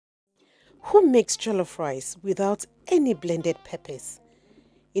Who makes jollof rice without any blended peppers?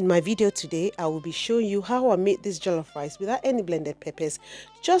 In my video today, I will be showing you how I made this jollof rice without any blended peppers.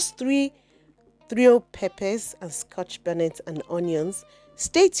 Just three peppers and scotch bonnet and onions.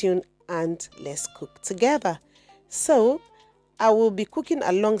 Stay tuned and let's cook together. So, I will be cooking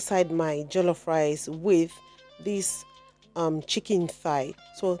alongside my jollof rice with this chicken thigh.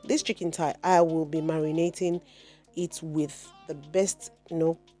 So this chicken thigh, I will be marinating it with the best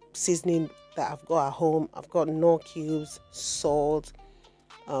seasoning that I've got at home. I've got Knorr cubes, salt,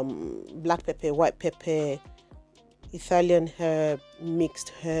 black pepper, white pepper, Italian herb,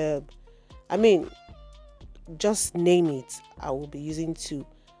 mixed herb. I mean, just name it. I will be using to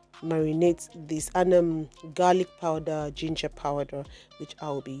marinate this, and garlic powder, ginger powder, which I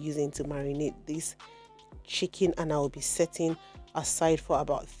will be using to marinate this chicken, and I will be setting aside for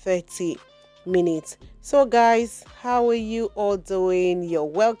about 30 minutes. So guys, how are you all doing? You're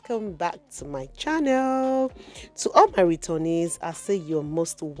welcome back to my channel. To all my returnees, I say you're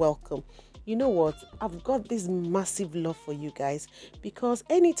most welcome. You know what, I've got this massive love for you guys, because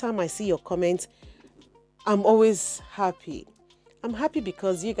anytime I see your comments, I'm always happy. I'm happy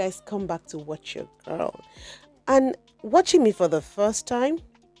because you guys come back to watch your girl. And watching me for the first time,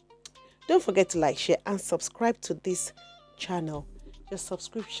 don't forget to like, share, and subscribe to this channel. Your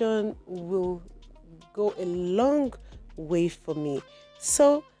subscription will go a long way for me.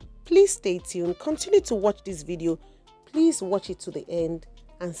 So please stay tuned. Continue to watch this video. Please watch it to the end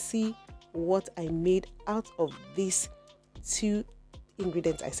and see what I made out of these two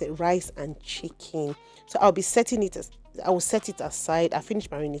ingredients. I said rice and chicken. So I'll be setting it as I will set it aside. I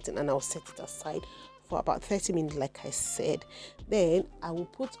finished marinating and I'll set it aside for about 30 minutes, like I said. Then I will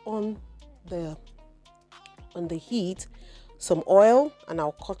put on the heat some oil, and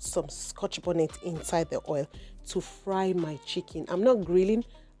I'll cut some scotch bonnet inside the oil to fry my chicken. I'm not grilling,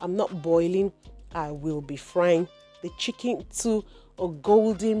 I'm not boiling. I will be frying the chicken to a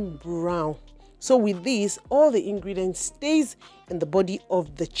golden brown. So with this, all the ingredients stays in the body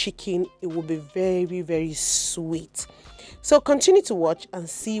of the chicken. It will be very, very sweet. So continue to watch and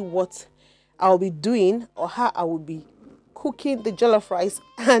see what I'll be doing, or how I will be cooking the jollof rice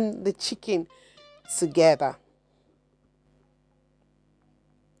and the chicken together.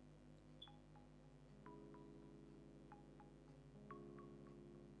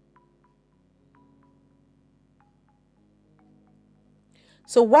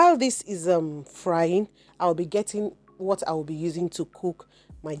 So while this is frying, I'll be getting what I will be using to cook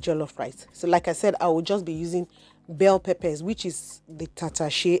my jollof rice. So like I said, I will just be using bell peppers, which is the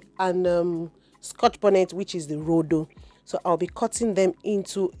tatashe, and scotch bonnet, which is the rodo. So I'll be cutting them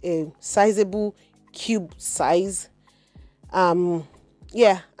into a sizable cube size.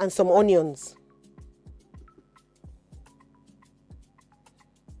 Yeah, and some onions.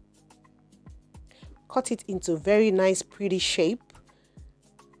 Cut it into very nice, pretty shape.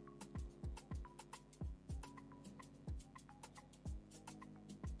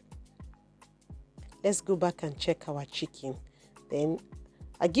 Let's go back and check our chicken. Then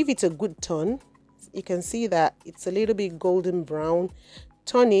I give it a good turn. You can see that it's a little bit golden brown.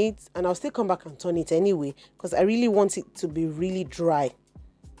 Turn it, and I'll still come back and turn it anyway, because I really want it to be really dry.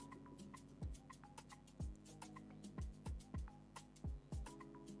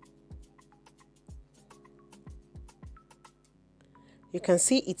 You can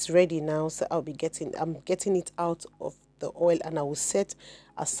see it's ready now, so I'm getting it out of the oil, and I will set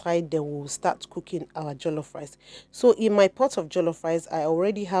aside. Then we'll start cooking our jollof rice. So in my pot of jollof rice, I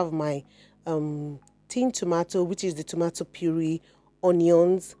already have my tin tomato, which is the tomato puree,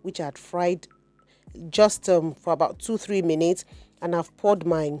 onions, which I had fried just for about 2-3 minutes, and I've poured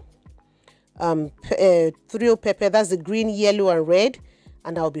my trio pepper, that's the green, yellow, and red,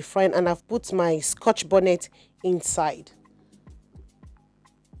 and I'll be frying, and I've put my scotch bonnet inside.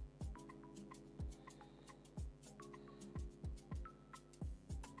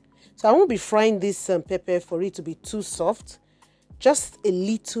 So I won't be frying this pepper for it to be too soft, just a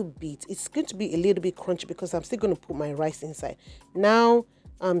little bit. It's going to be a little bit crunchy because I'm still going to put my rice inside. Now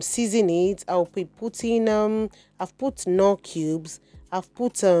season it. I'll be putting I've put Knorr cubes. I've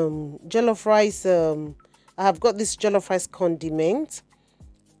put jollof rice. I have got this jollof rice condiment,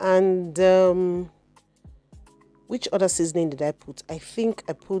 and which other seasoning did I put? I think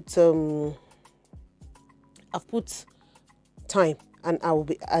I put I've put thyme, and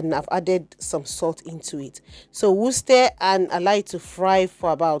I've added some salt into it. So we'll stir and allow it to fry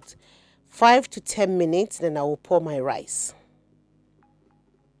for about 5 to 10 minutes. Then I will pour my rice.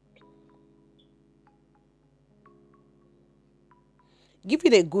 Give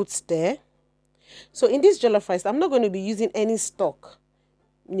it a good stir. So in this jollof rice, I'm not going to be using any stock.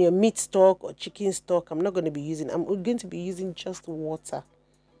 meat stock or chicken stock. I'm not going to be using. I'm going to be using just water.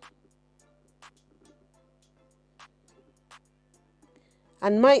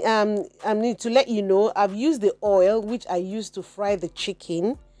 And I need to let you know, I've used the oil which I used to fry the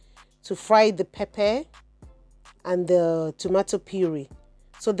chicken, to fry the pepper and the tomato puree.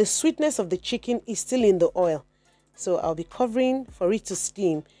 So the sweetness of the chicken is still in the oil. So I'll be covering for it to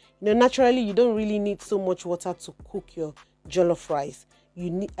steam. Naturally, you don't really need so much water to cook your jollof rice.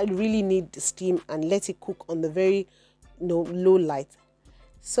 You really need the steam and let it cook on the very low light.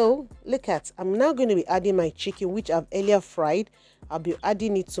 So look at, I'm now going to be adding my chicken, which I've earlier fried. I'll be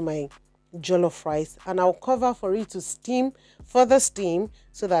adding it to my jollof rice, and I'll cover for it to steam, further steam,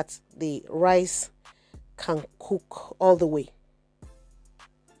 so that the rice can cook all the way.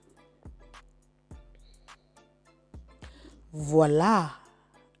 Voila!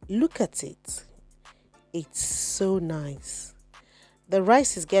 Look at it. It's so nice. The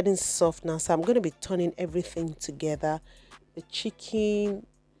rice is getting soft now, so I'm going to be turning everything together. The chicken,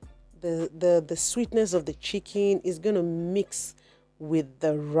 the sweetness of the chicken is going to mix with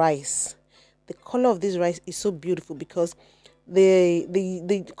the rice. The color of this rice is so beautiful because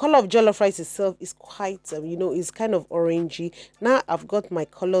the color of jollof rice itself is quite is kind of orangey. Now I've got my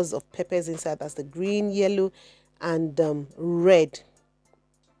colors of peppers inside. That's the green, yellow, and red.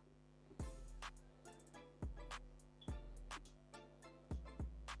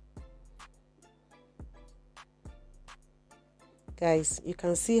 Guys, you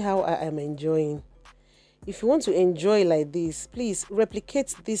can see how I am enjoying. If you want to enjoy like this, please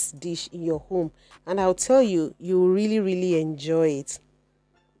replicate this dish in your home, and I'll tell you, you will really enjoy it.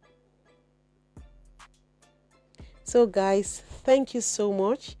 So guys, thank you so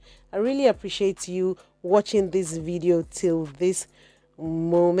much. I really appreciate you watching this video till this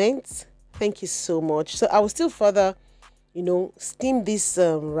moment. Thank you so much. So I will still further steam this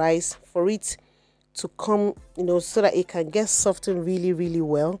rice for it to come so that it can get softened really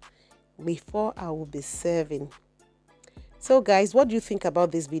well before I will be serving. So guys, what do you think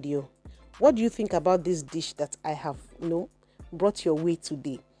about this video? What do you think about this dish that I have brought your way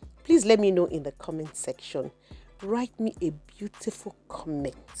today? Please let me know in the comment section. Write me a beautiful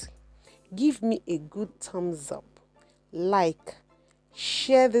comment. Give me a good thumbs up. Like,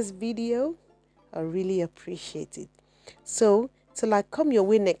 share this video. I really appreciate it. So till I come your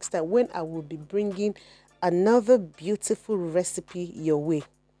way next time, when I will be bringing another beautiful recipe your way.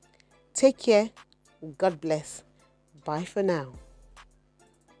 Take care. God bless. Bye for now.